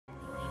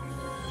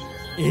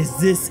Is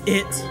this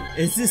it?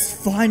 Is this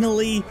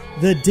finally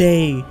the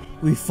day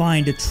we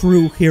find a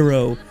true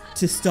hero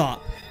to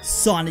stop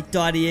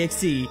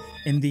Sonic.exe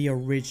in the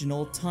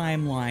original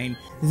timeline?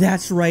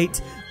 That's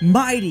right,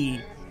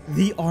 Mighty,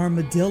 the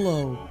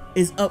armadillo,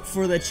 is up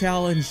for the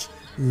challenge.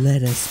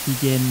 Let us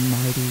begin,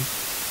 Mighty.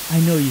 I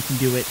know you can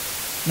do it.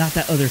 Not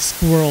that other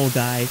squirrel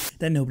guy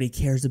that nobody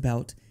cares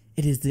about.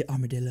 It is the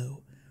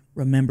armadillo.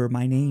 Remember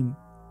my name.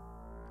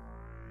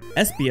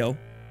 Espio.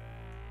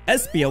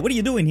 Espio, what are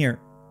you doing here?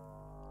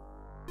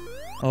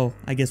 Oh,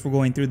 I guess we're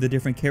going through the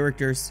different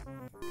characters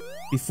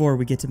before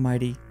we get to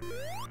Mighty.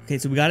 Okay,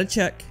 so we gotta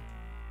check.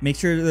 Make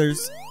sure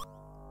there's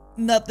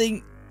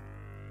nothing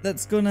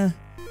that's gonna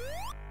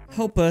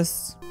help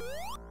us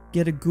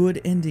get a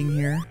good ending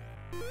here.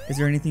 Is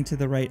there anything to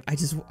the right? I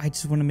just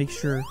want to make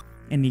sure.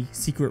 Any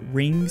secret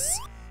rings,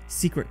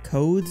 secret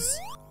codes,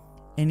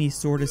 any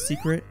sort of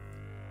secret.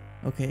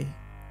 Okay,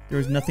 there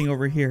was nothing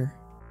over here.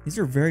 These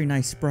are very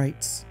nice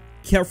sprites.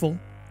 Careful,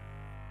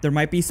 there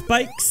might be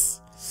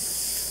spikes.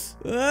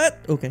 What?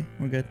 Okay,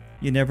 we're good.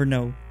 You never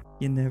know.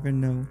 You never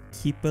know.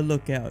 Keep a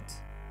lookout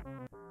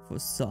for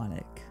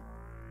Sonic.exe.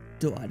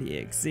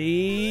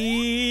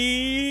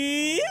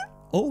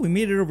 Oh, we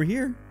made it over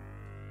here.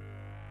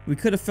 We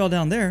could have fell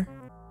down there,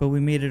 but we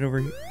made it over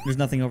here. There's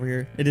nothing over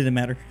here. It didn't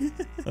matter.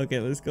 Okay,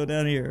 let's go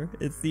down here.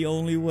 It's the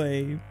only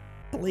way.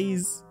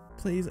 Please,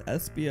 please,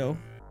 Espio.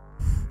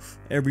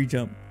 Every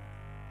jump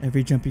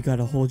you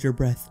gotta hold your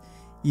breath.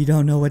 You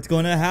don't know what's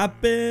gonna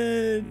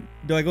happen.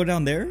 Do I go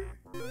down there?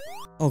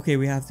 Okay,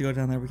 we have to go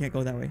down there. We can't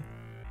go that way.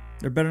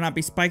 There better not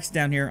be spikes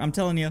down here. I'm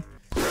telling you.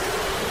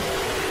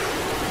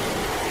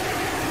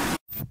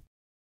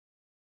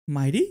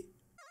 Mighty?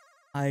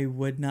 I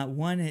would not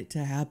want it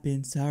to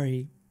happen,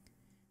 sorry.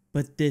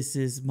 But this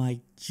is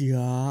my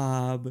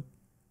job.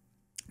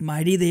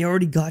 Mighty, they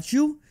already got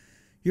you?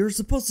 You're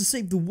supposed to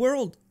save the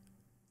world.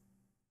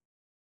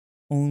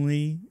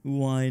 Only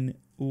one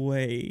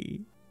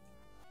way.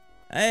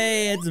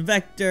 Hey, it's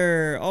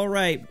Vector. All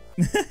right.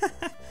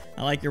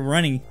 I like your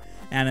running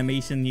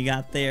animation you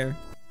got there.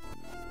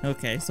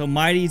 Okay, so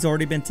Mighty's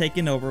already been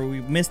taken over.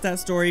 We missed that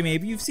story.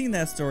 Maybe you've seen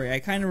that story. I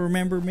kind of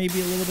remember maybe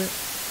a little bit.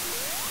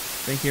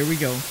 But here we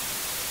go.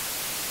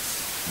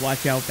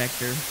 Watch out,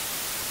 Vector.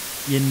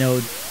 You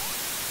know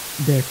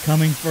they're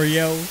coming for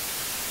you.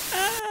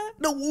 Ah,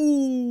 no!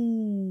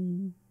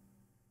 Ooh.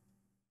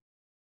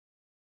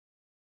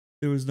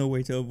 There was no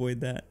way to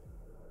avoid that.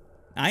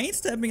 I ain't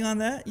stepping on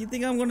that. You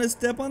think I'm gonna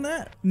step on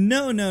that?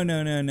 No, no,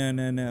 no, no, no,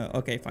 no, no.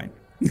 Okay, fine.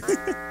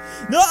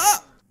 No!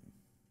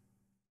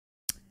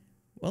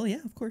 Well,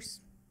 yeah, of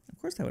course. Of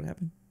course that would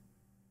happen.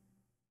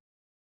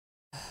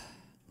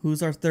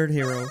 Who's our third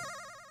hero?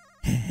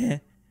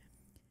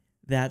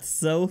 That's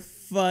so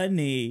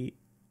funny.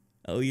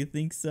 Oh, you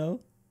think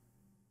so?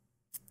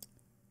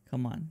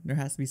 Come on. There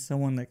has to be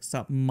someone that can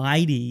stop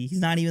Mighty.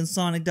 He's not even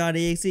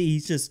Sonic.exe.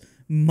 He's just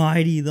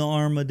Mighty the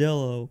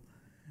armadillo.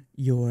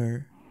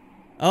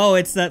 Oh,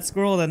 it's that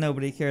squirrel that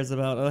nobody cares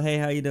about. Oh, hey,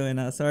 how you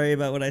doing? Sorry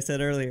about what I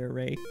said earlier,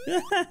 Ray.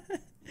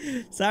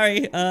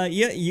 Sorry.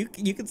 Yeah, you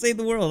can save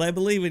the world. I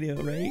believe in you,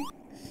 Ray.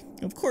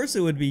 Of course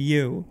it would be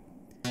you.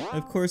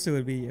 Of course it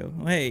would be you.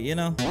 Hey, you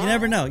know, you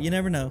never know. You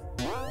never know.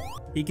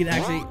 He can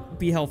actually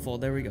be helpful.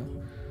 There we go.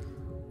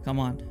 Come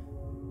on.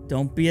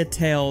 Don't be a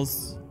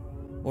Tails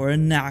or a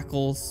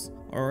Knuckles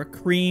or a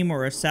Cream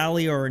or a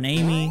Sally or an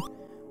Amy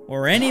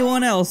or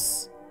anyone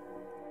else.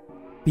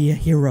 Be a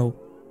hero.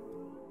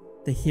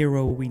 The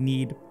hero we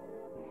need.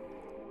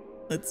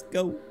 Let's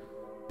go.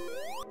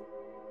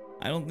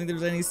 I don't think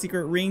there's any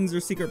secret rings or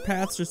secret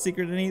paths or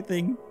secret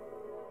anything.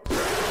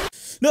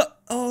 No!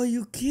 Oh, are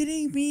you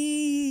kidding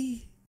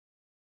me?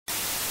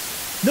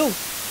 No!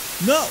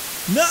 No!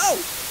 No!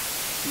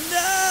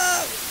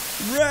 No!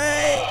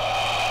 Ray!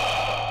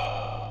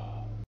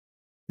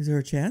 Is there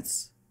a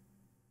chance?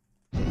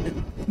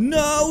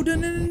 No! No, no,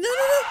 no, no,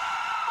 no!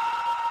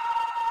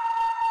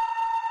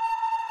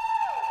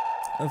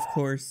 Of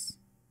course.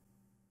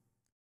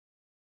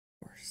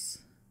 Of course.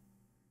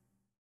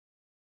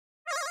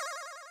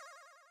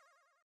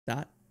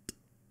 Dot,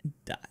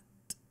 dot,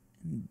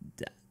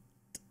 dot.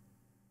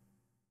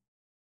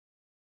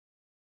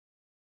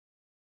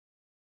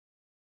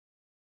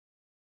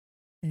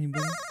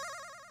 Anybody? No.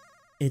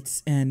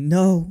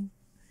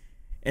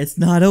 It's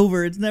not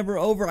over. It's never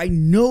over. I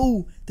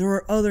know there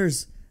are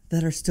others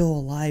that are still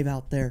alive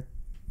out there.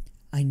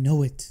 I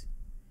know it.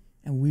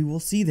 And we will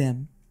see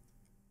them.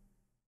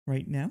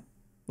 Right now?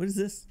 What is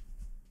this?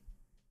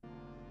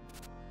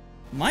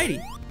 Mighty!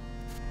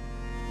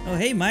 Oh,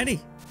 hey, Mighty!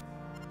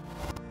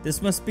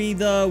 This must be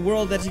the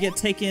world that you get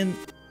taken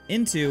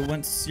into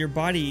once your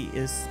body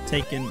is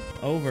taken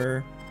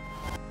over.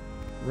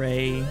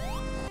 Ray,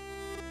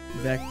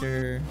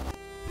 Vector,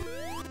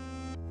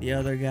 the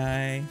other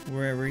guy,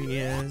 wherever he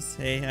is.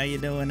 Hey, how you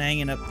doing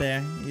hanging up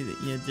there?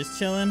 You just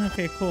chilling?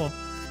 Okay, cool.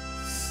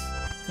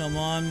 Come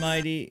on,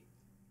 Mighty.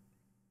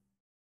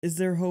 Is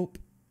there hope?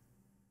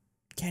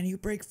 Can you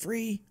break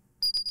free?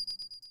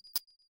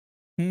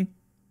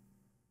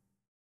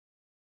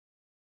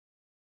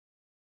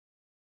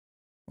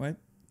 What?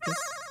 just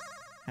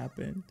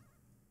happened?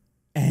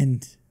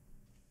 End.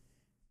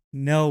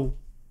 No.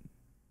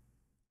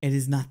 It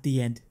is not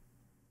the end.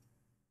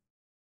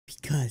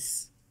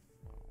 Because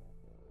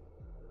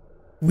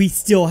we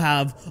still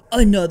have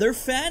another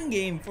fan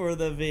game for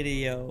the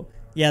video.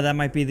 Yeah, that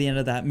might be the end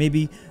of that.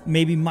 Maybe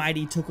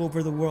Mighty took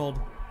over the world.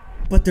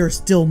 But there's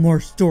still more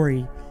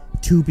story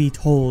to be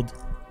told.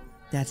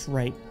 That's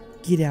right.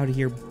 Get out of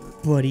here,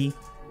 buddy.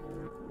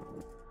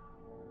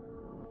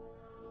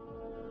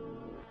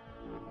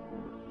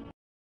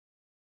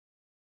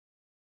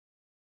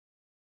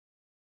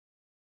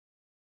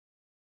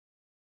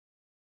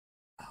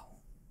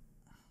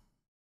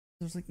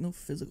 There's like no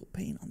physical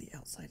pain on the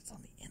outside, it's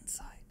on the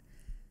inside.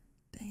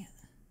 Dang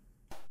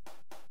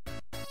it.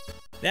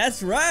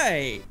 That's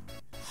right!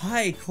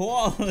 High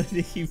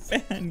quality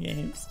fan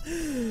games.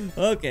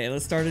 Okay,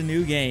 let's start a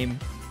new game.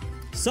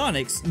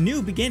 Sonic's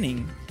New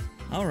Beginning.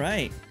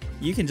 Alright.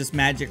 You can just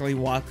magically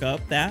walk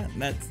up that.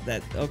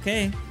 That's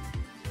okay.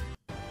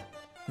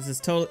 This is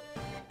total.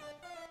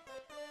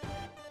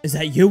 Is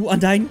that you,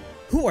 Undyne?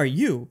 Who are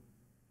you?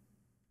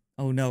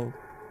 Oh no.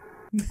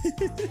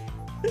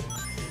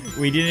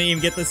 We didn't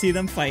even get to see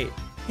them fight.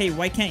 Hey,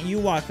 why can't you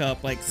walk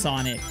up like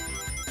Sonic?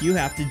 You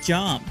have to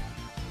jump.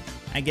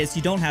 I guess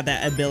you don't have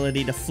that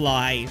ability to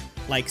fly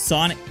like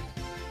Sonic.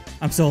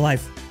 I'm still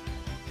alive.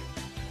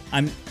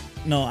 I'm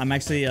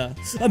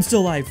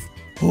still alive.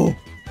 Oh,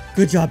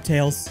 good job,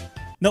 Tails.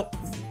 Nope.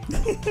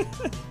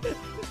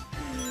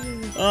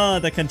 Oh,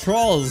 the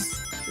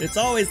controls. It's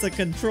always the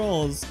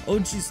controls. Oh,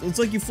 jeez. Looks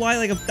like you fly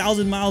like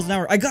 1,000 miles an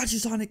hour. I got you,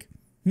 Sonic.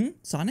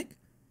 Sonic?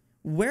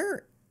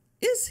 Where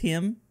is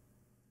him?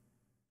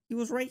 He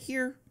was right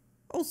here.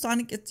 Oh,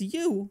 Sonic, it's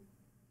you.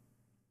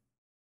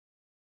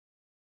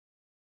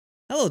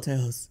 Hello,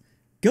 Tails.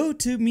 Go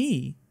to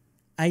me.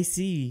 I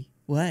see.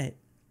 What?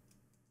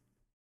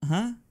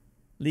 Huh?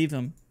 Leave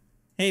him.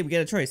 Hey, we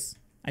get a choice.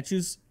 I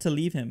choose to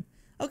leave him.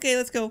 Okay,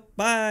 let's go.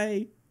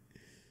 Bye.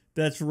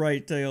 That's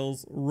right,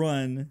 Tails.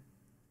 Run.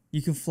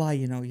 You can fly,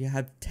 you know. You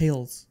have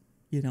tails,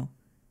 you know.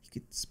 You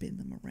could spin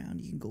them around.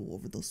 You can go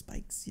over those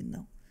spikes, you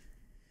know.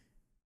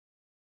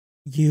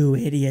 You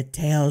idiot,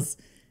 Tails.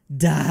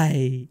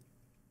 Die.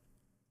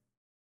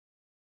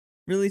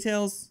 Really,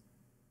 Tails?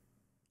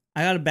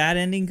 I got a bad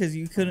ending because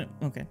you couldn't.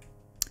 Okay.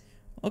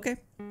 Okay.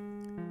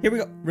 Here we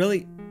go.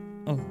 Really?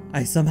 Oh,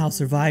 I somehow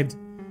survived.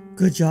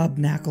 Good job,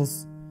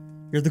 Knuckles.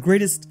 You're the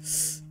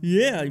greatest.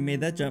 Yeah, you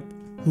made that jump.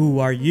 Who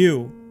are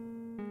you?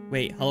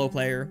 Wait, hello,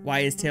 player. Why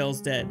is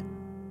Tails dead?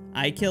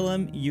 I kill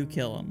him, you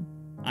kill him.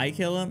 I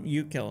kill him,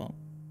 you kill him.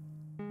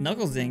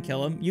 Knuckles didn't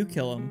kill him, you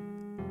kill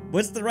him.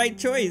 What's the right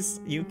choice?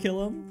 You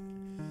kill him?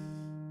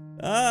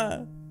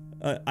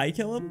 I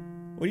kill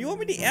him? What do you want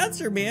me to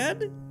answer,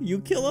 man? You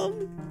kill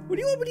him? What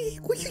do you want me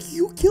to...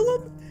 You kill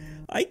him?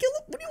 I kill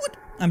him? What do you want?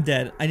 I'm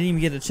dead. I didn't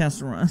even get a chance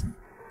to run.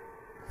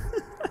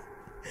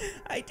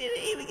 I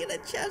didn't even get a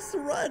chance to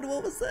run.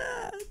 What was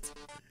that?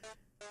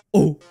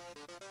 Oh.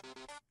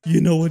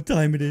 You know what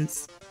time it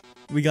is.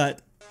 We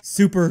got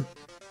Super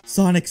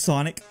Sonic,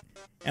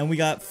 and we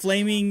got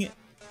Flaming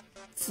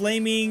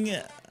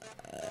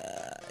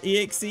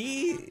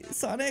EXE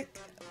Sonic.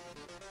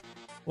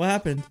 What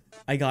happened?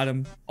 I got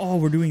him. Oh,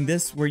 we're doing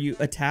this where you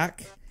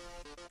attack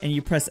and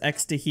you press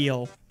X to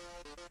heal.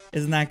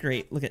 Isn't that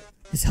great? Look at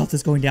his health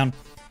is going down.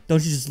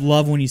 Don't you just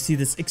love when you see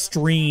this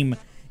extreme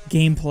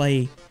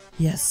gameplay?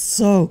 Yes,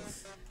 so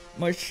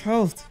much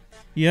health.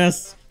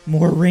 Yes,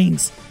 more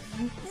rings.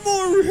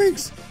 More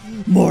rings.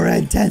 More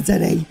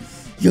intensity.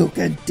 You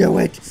can do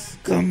it.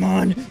 Come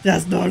on.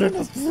 That's not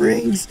enough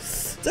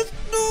rings. That's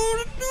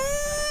not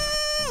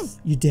enough.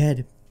 You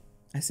dead.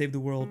 I saved the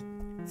world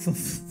from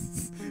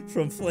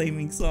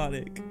Flaming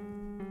Sonic.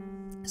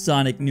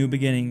 Sonic, New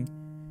Beginning.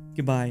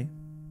 Goodbye.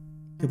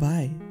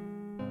 Goodbye.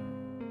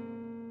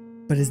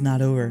 But it's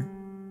not over,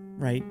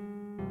 right?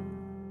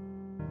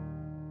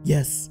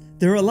 Yes,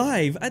 they're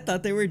alive. I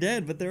thought they were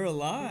dead, but they're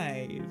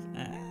alive.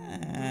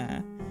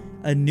 Ah,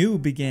 a new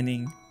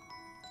beginning.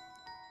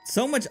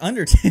 So much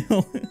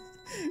Undertale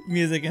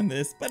music in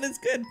this, but it's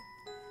good.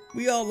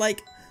 We all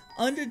like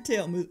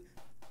Undertale music.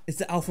 It's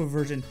the alpha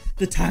version.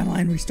 The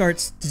timeline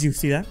restarts. Did you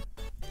see that?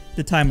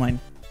 The timeline.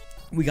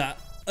 We got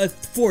a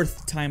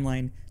fourth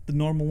timeline. The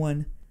normal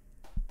one,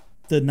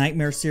 the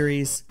Nightmare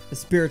series, the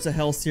Spirits of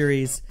Hell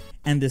series,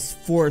 and this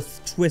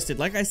fourth Twisted.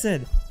 Like I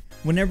said,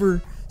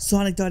 whenever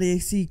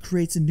Sonic.exe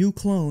creates a new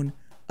clone,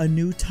 a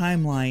new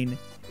timeline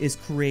is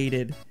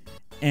created.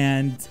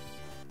 And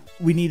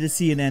we need to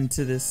see an end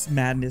to this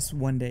madness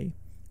one day.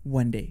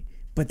 One day.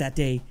 But that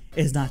day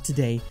is not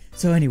today.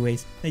 So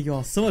anyways, thank you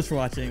all so much for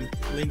watching.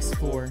 LiNX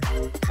 4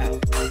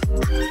 out.